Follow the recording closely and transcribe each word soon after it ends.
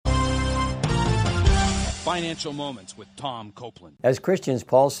Financial Moments with Tom Copeland. As Christians,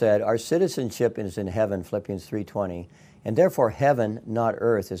 Paul said, our citizenship is in heaven, Philippians 3:20, and therefore heaven, not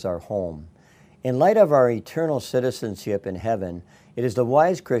earth, is our home. In light of our eternal citizenship in heaven, it is the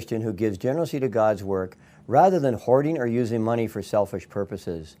wise Christian who gives generously to God's work rather than hoarding or using money for selfish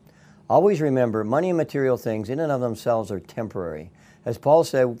purposes. Always remember, money and material things in and of themselves are temporary. As Paul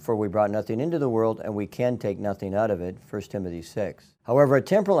said, for we brought nothing into the world and we can take nothing out of it, 1 Timothy 6. However, a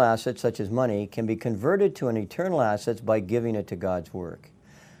temporal asset such as money can be converted to an eternal asset by giving it to God's work.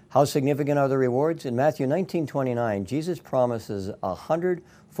 How significant are the rewards? In Matthew 19:29, Jesus promises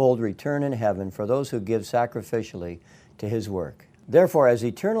 100-fold return in heaven for those who give sacrificially to His work. Therefore, as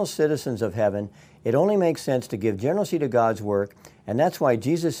eternal citizens of heaven, it only makes sense to give generously to God's work, and that's why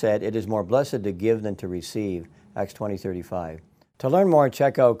Jesus said it is more blessed to give than to receive, Acts 20:35. To learn more,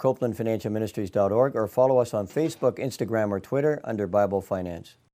 check out CopelandFinancialMinistries.org or follow us on Facebook, Instagram, or Twitter under Bible Finance.